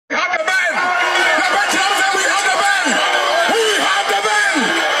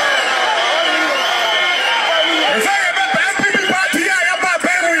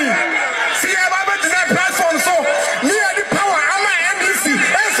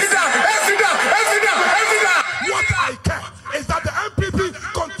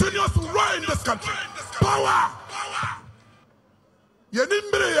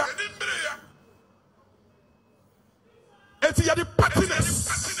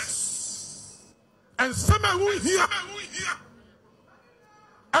and sema who here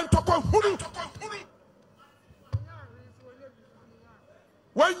and toko hunu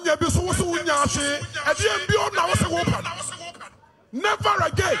when you be so unya and the MBO now was open. Never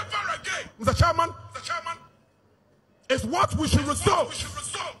again, Mr. Chairman, is what we should resolve.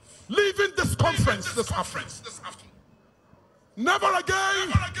 Leaving this conference this afternoon. Never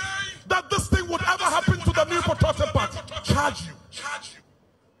again that this thing would ever happen to the new protected party. Charge you.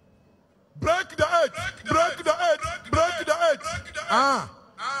 Break the edge. Break the edge. Break the edge.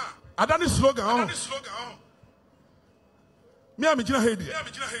 Adani slogan. Me am jina head.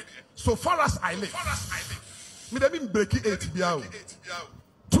 So far as I live, me dey break it biao.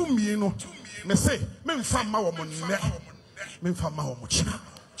 To me no, me say me mfa ma wo mo ne. Me mfa ma wo mo chi.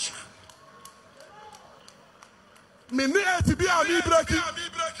 Me ne et bia me break.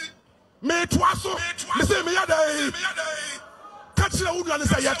 Me twaso. Me say me yada. Catch the wood and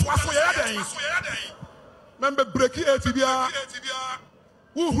say ya twaso ya yada. Remember break it bia.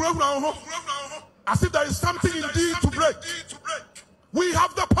 As if there is something indeed to break. We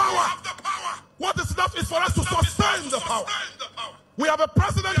have the power. What is enough is for us to sustain the power. We have a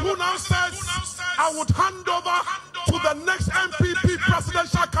president who now says, I would hand over to the next MPP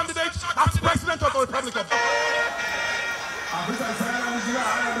presidential candidate as president of the Republic of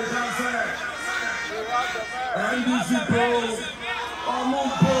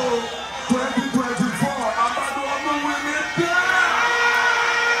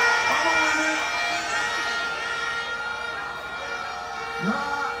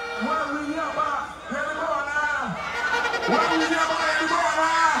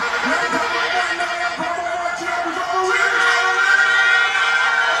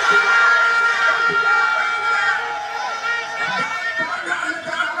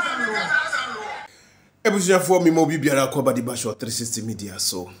for me mo bibiara ko ba di basho 360 media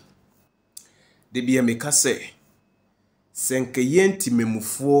so de bia me ka se senke yenti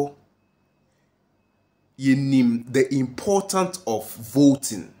memufo yenim the importance of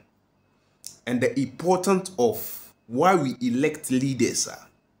voting and the importance of why we elect leaders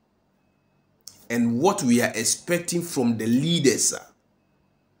and what we are expecting from the leaders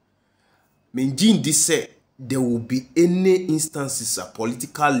menjin this say there will be any instances of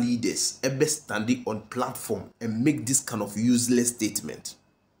political leaders ever standing on platform and make this kind of useless statement.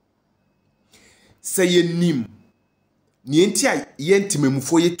 Say ye nim nienti a yenti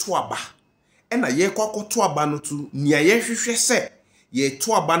memufo ye toaba ena ye kwakọ toaba no tu nia ye hwehwe se ye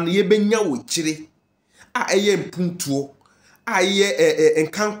toaba no ye benya wo kire a eye mpuntuo a ye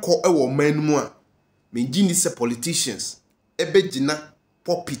enkanko ewo manmu a menjini se politicians ebe gina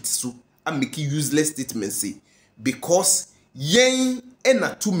pulpit so and make useless statements say because yen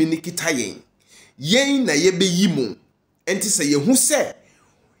ena too many kita yen na ye be yimo enti say ye hu say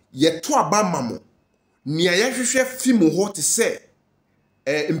ye to aba mamo nia ye hwehwe fi mu ho te say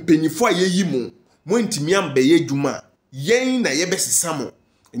mpanyifo a ye yimo mo ntimi am be ye dwuma yen na ye be sesamo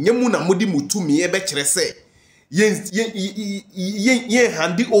nyemu na modi mutumi ye be kire say yen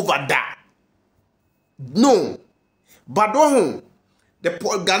handi over that no but the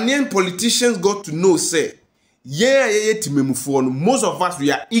Ghanaian politicians got to know, say, most of us,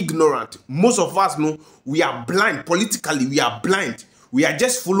 we are ignorant. Most of us, no, we are blind. Politically, we are blind. We are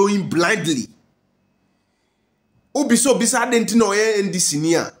just following blindly. Obiso bisa denti no NDC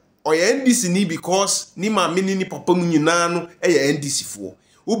niya. Or NDC ni because ni ma mini ni papa munyinano NDC fo.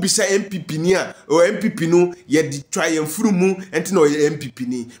 Obisa MPP niya. Or MPP no ye di try and frumu enti no MPP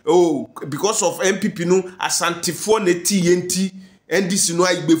ni. Oh, because of MPP no asante fo ne TNT. And this no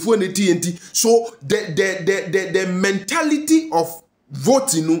before TNT. So the mentality of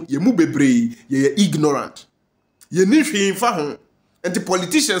voting no ye mu bebre ye ignorant. Ye ni hwe fa ho. And the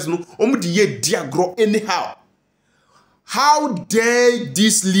politicians no omu di ye diagro anyhow. How dare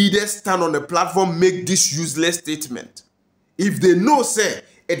these leaders stand on the platform make this useless statement? If they know say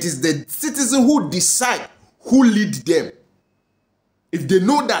it is the citizen who decide who lead them. If they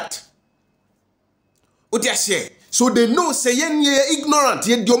know that, what they say. So they know say ye ignorant,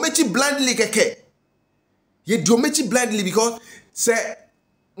 ye diomechi blindly keke. Ye diomechi blindly because say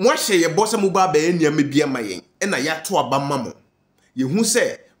mwa she ye bossa muba be enya me bia mayen. Ena ya to aba mamo. Ye hu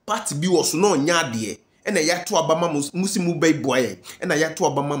say party bi wo so no nya de. Ena ya to aba mamo musi mu be boye. Ena ya to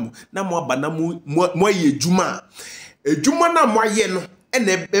aba mamo na mo aba na mo ye djuma. Edjuma na mo ye no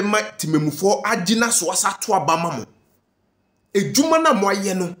ena be ma timemufo agina so asa to aba mamo. Edjuma na mo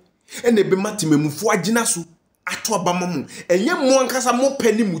ye no ena be ma timemufo agina so ato abamamu enye mo ankasa mo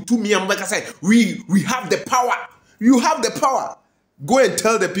pani mutumi ambeka say we have the power. You have the power. Go and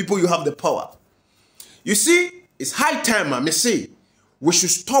tell the people you have the power. You see, it's high time, I may say, We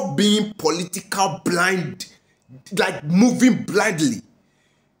should stop being political blind, like moving blindly.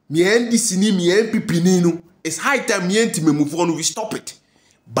 Me NDC ni me NPP ni no. It's high time me move on. We stop it.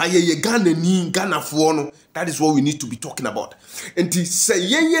 By ye Ghana ni Ghana for no. That is what we need to be talking about. And say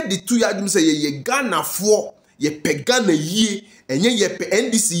ye the two yadum say ye Ghana for ye pe Ghana ye and ye pe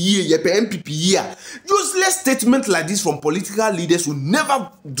NDC ye ye pe NPP ye. Useless statement like this from political leaders will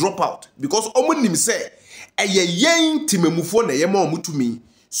never drop out because omonim say ye yen timemufo na ye ma omutumi.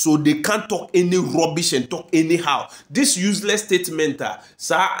 So they can't talk any rubbish and talk anyhow. This useless statement, Bryan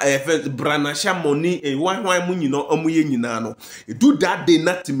Acheampong, why money no omuye nyina no. Do that day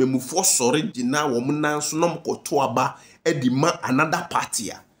not to me for sorry jina woman so nom kotoaba edima another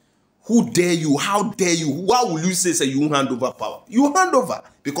party. Who dare you? How dare you? Why will you say you hand over power? You hand over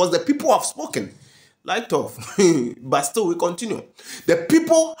because the people have spoken. Light off. But still we continue. The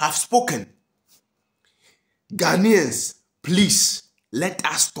people have spoken. Ghanaians, please. Let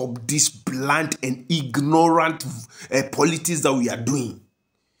us stop this blunt and ignorant politics that we are doing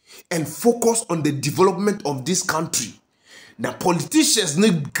and focus on the development of this country. The politicians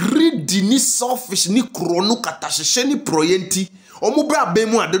ni greedy, ni selfish, ni kronu katasheshe ni proyenti. Omu bra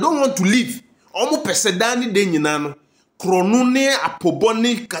bemu, they don't want to live. Omu pesedani de nyinano. Kronu ne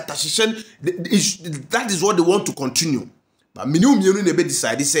apoboni katasheshe. That is what they want to continue. But minu miyonu nebe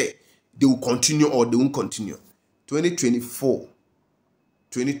decide say they will continue or they won't continue. 2024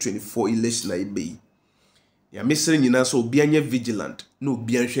 election na ibe. Ya mesere nyina so obi anye vigilant no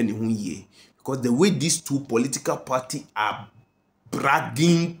obi anhwe ne ho yie because the way these two political parties are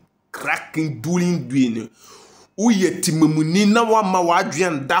bragging, cracking, doing uye timemuni na wa ma wa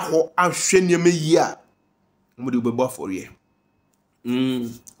adwan da ho anhwe ne yie a omode obebo afori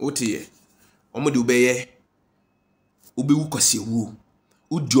otiye omode obeye obewu kwasewu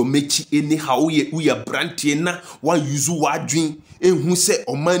udio mechi anyhow uye brantie na wa use wa adwen ehun se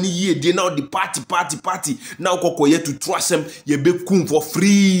omani ye de na the party now kokoye to trust them ye be kun for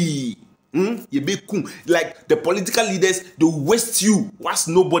free ye be kun like the political leaders they waste you whilst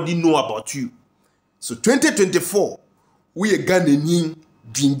nobody know about you. So 2024 we Ghanaian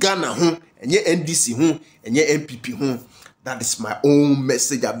dream Ghana ho enye NDC ho enye NPP ho. That is my own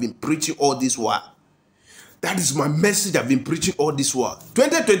message I've been preaching all this while. That is my message I've been preaching all this while.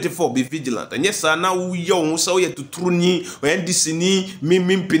 2024, be vigilant. And yes, now we young so ye to truni NDC ni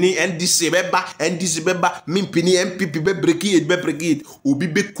mimpini NDC beba mimpini MPP be break it obi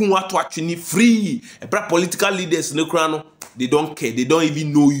be kun atu actually free. Ebra political leaders no krano, they don't care. They don't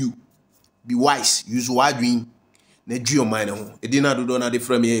even know you. Be wise. Use what doing. Neji your mind home. Edina do not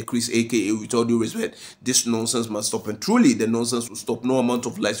different here, Chris, aka with all due respect. This nonsense must stop, and truly the nonsense will stop. No amount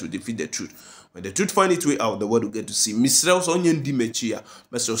of lies will defeat the truth. When the truth find its way out, the world will get to see. Misrels onion dimechia,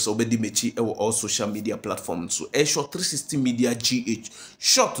 Mr. Obedi Mechi, all social media platforms. So short 360 Media GH.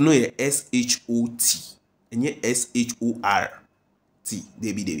 Short no ye SHOT. And ye SHORT.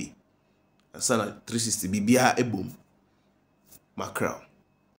 Debbie. Asana 360 BBA boom. Macron.